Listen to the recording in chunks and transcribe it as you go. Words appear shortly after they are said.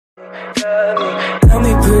love me. Tell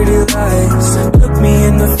me pretty lies, look me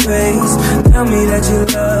in the face. Tell me that you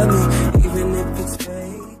love me, even if it's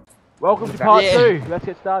fake. Welcome to part 2. Let's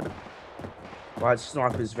get started. Right,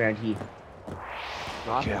 snipers around here.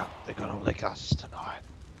 Nice. Yeah, they're gonna lick us tonight.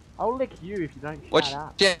 I'll lick you if you don't Watch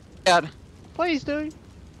shut up. out. Please do.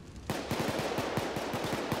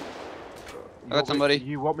 I got somebody.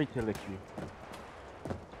 You want me to lick you?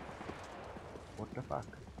 What the fuck?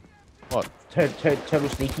 What? Turtle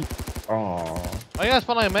sneaky. Oh. Oh, you guys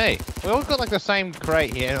following me? We all got like the same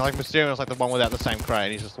crate here, and like Mysterio's like the one without the same crate,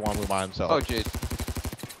 and he's just the one with by himself. Oh jeez.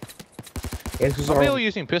 Yeah, because Are we all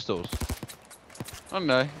using pistols? I don't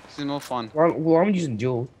know. This is more fun. well, I'm using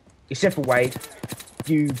dual. Except for Wade.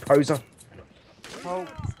 You poser. Oh,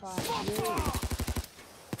 fuck you.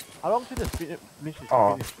 How long did this mission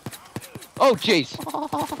Oh. finish? Oh jeez.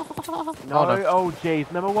 No, oh jeez.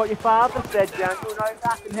 Remember what your father said, Daniel? No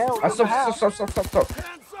fucking hell. Stop.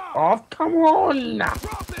 Oh, come on.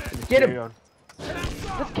 Get him.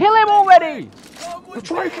 Just kill him already! I'm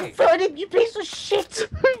trying to convert him, you piece of shit.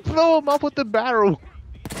 Blow him up with the barrel.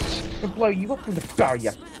 I'll blow you up with the barrel,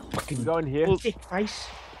 you fucking We're going here. dick face.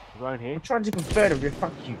 We're going here. I'm trying to convert him,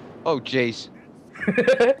 fuck you. Oh jeez.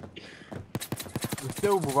 We're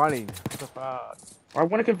still running. What the fuck? I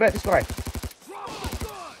want to convert this guy.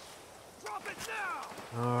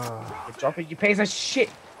 Drop it, you piece of shit.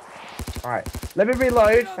 Alright, let me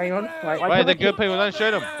reload. Hang on. Wait, the good people, don't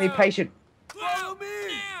shoot him. Be patient. Follow me!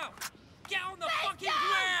 Get on the fucking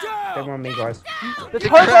ground! Don't mind me, guys. The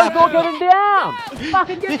Tobo's all getting down!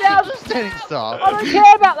 Fucking get down! Just standing still. I don't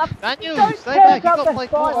care about that! Daniel, Don't stay care back. You about got the like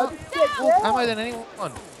fight, more I just get down. ammo than anyone.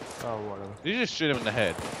 Oh, whatever. You just shoot him in the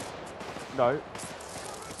head. No.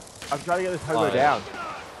 I'm trying to get this Tobo Oh, yeah.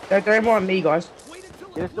 down. Don't mind me, guys.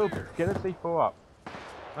 Get a C4 up.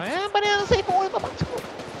 I am, but I don't say for him.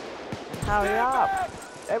 Hurry up!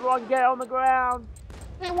 Everyone get on the ground!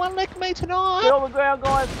 They won't lick me Get tonight. on the ground,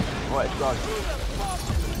 guys! Right, it's gone.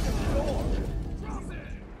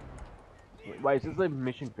 Wait, is this the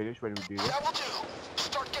mission finished when we do this?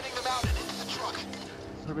 Start getting them out and into the truck.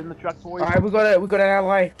 Put it in the truck for you. Alright, we got an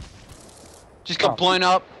ally. Just got blown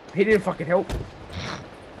up. He didn't fucking help.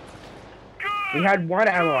 We had one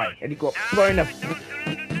ally and he got blown up.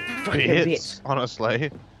 Fucking bit. Hits,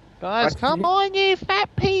 honestly. Guys, come on, you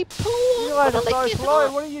fat people! You guys are so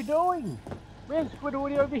slow, what are you doing? Where's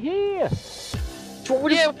Squidward over here?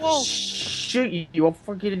 Yeah, well. Shoot you. I'll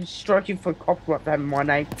fucking strike you for copyright for having my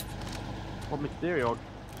name. What Mysterio?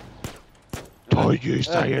 Oh, you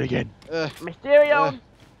say it again. Mysterio!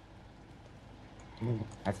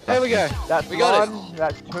 There we go. That's We got one,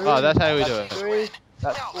 that's two, Oh, that's how we do that's it. three,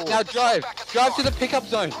 that's four. Now drive. Drive to the pickup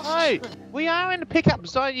zone. No, we are in the pickup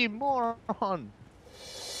zone, you moron.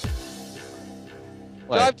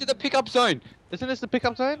 Wait, Drive to the pickup zone. isn't this the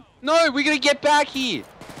pickup zone? No, we're gonna get back here.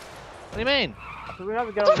 What do you mean? So we have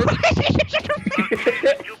to get on the...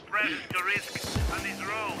 You press the risk on this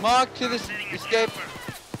road. Mark to the escape.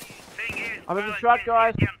 Thing is, I'm in the truck,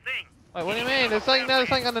 guys. can't think. Wait, what do you mean? There's something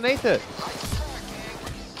underneath it.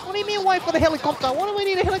 What do you mean wait for the helicopter? What do we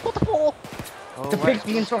need a helicopter for? Oh, To wait. pick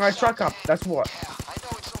the entire truck up, that's what.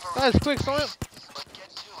 Guys, quick, sorry.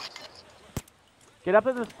 Get up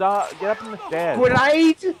in the stairs.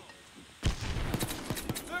 Grenade!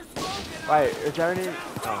 Wait, is there any...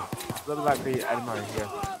 Oh, looks like the ammo here.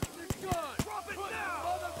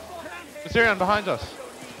 Mysterion behind us.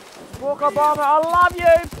 Walk Obama, I love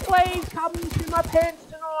you! Please come to my pants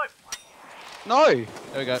tonight! No. There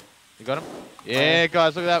we go. You got him? Yeah,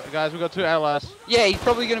 guys, look at that. Guys, we got 2 allies. Yeah, he's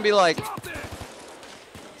probably gonna be like.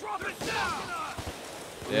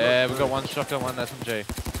 Yeah, we got 1 shotgun, 1 SMG.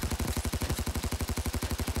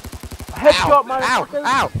 Headshot, Ow,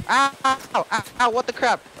 motherfucker! ow, what the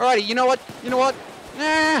crap? Alrighty, you know what?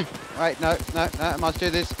 Nah. Right, no, I must do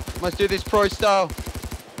this. Pro style.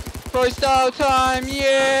 Pro style time,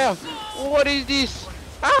 yeah! What is this?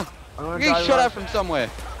 Ah! I'm We're gonna getting die shot right. at from somewhere.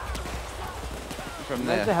 From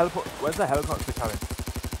Where's there. the helicopter coming?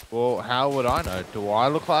 Well, how would I know? Do I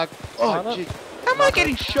look like... Oh, jeez. How am I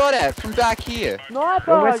getting shot at from back here?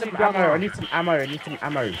 Sniper! Where's you some dumb ammo? I ass. need some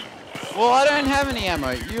ammo. Well, I don't have any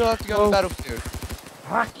ammo. You have to go on the battlefield.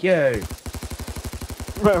 Fuck you.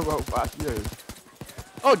 Well, fuck you.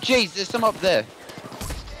 Oh, jeez, there's some up there.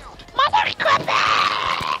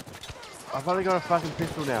 I've only got a fucking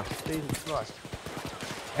pistol now. Jesus Christ.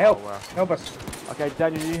 Help. Oh, wow. Help us. Okay,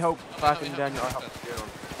 Daniel, you help fucking Daniel. I help Mysterio.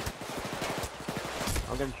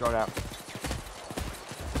 I'm getting shot out.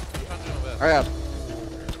 Hurry up.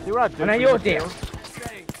 See what I do? I know for you're Mysterio? down.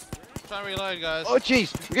 Try to reload, guys. Oh,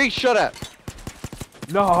 jeez, we're getting shot at.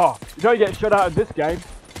 No, you don't get shot out in this game.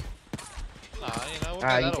 Nah, you know,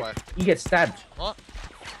 that away. You get stabbed. What?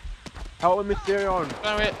 Help with Mysterion.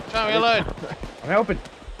 Show me alone. I'm helping.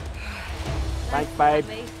 Thanks, babe.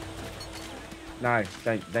 No,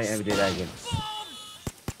 don't ever do that again.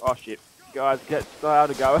 Oh shit. Guys, get slow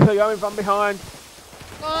to go. They're going from behind.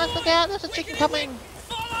 Guys, look out, there's a chicken coming. Is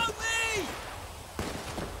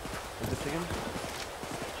the chicken?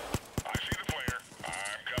 I see the flare. I'm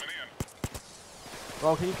coming in.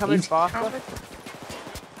 Well, can you come in faster? coming.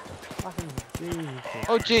 Fucking Jesus.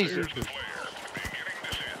 Oh Jesus.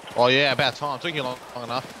 Oh yeah, about time. Took you long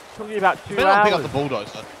enough. Took you about 2 Better not pick hours. up the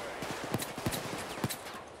bulldozer.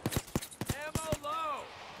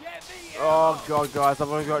 Oh god, guys, I've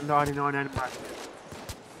only got 99 animo.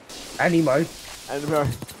 Animo. Animo.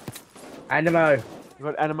 Animo. I've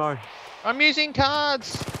got animo. I'm using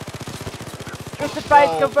cards. Twisted Fate,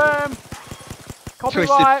 Oh. confirm! Twisted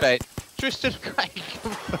Copyright! Fate. Twisted Craig.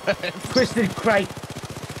 Twisted crate.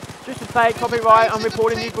 Twisted Fate, copyright, I'm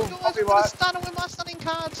reporting you for copyright. Stunner with my stunning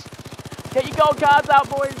cards. Get your gold cards out,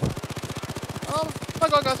 boys! Oh my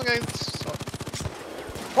god, guys, okay.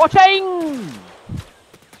 Watching!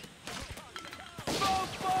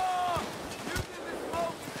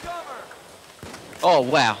 Oh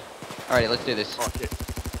wow. Alright, let's do this. Oh shit.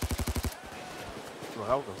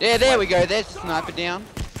 Well, Yeah, there we go. There's the sniper down.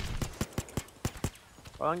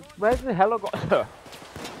 where's the helicopter?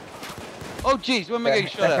 Oh jeez, where am I getting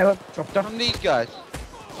shot at? Helicopter. From these guys.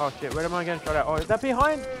 Oh shit, where am I getting shot at? Oh, is that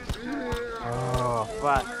behind? Oh,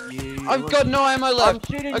 fuck you. I've got no ammo left.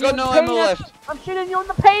 shooting I you got in no the ammo penis. left. I'm shooting you on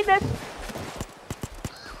the penis!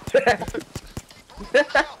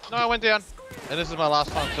 No, I went down. And this is my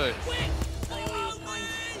last time too.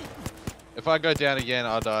 If I go down again,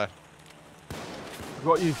 I'll die. I've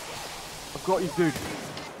got you. I've got you, dude.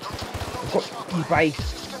 You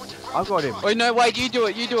base. I've got him. Wait, no, wait, you do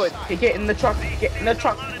it, you do it. Get in the truck. Get in the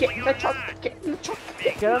truck. Get in the truck. Get in the truck.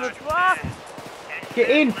 Get on the truck! Get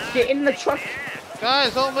in. Get in the truck.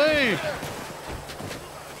 Guys, don't move.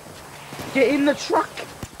 Get in the truck.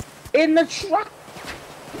 In the truck.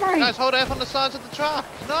 Right. Guys, hold F on the sides of the truck.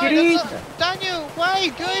 No, Get in. Daniel,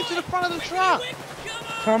 wait, go to the front of the truck.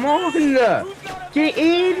 Come on. Get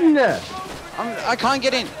in. I can't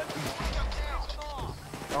get in.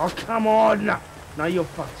 Oh, come on. No, you're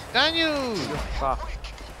fucked. Daniel. Fuck.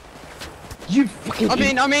 You fucking.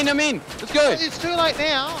 I'm in. Let's go. It's too late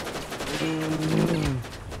now.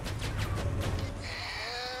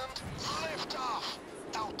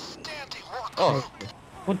 Oh,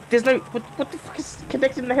 What? There's no. What the fuck is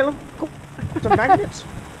connecting the helicopter magnets?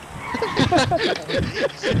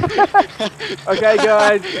 Okay,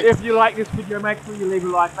 guys, if you like this video, make sure you leave a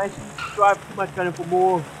like. Make sure you subscribe to my channel for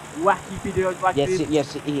more wacky videos like this.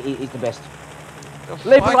 Yes, he's the best.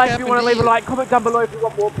 Leave a like if you want to leave a like. Comment down below if you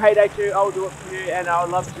want more Payday 2. I'll do it for you, and I'll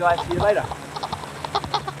love you guys. See you later.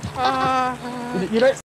 You don't.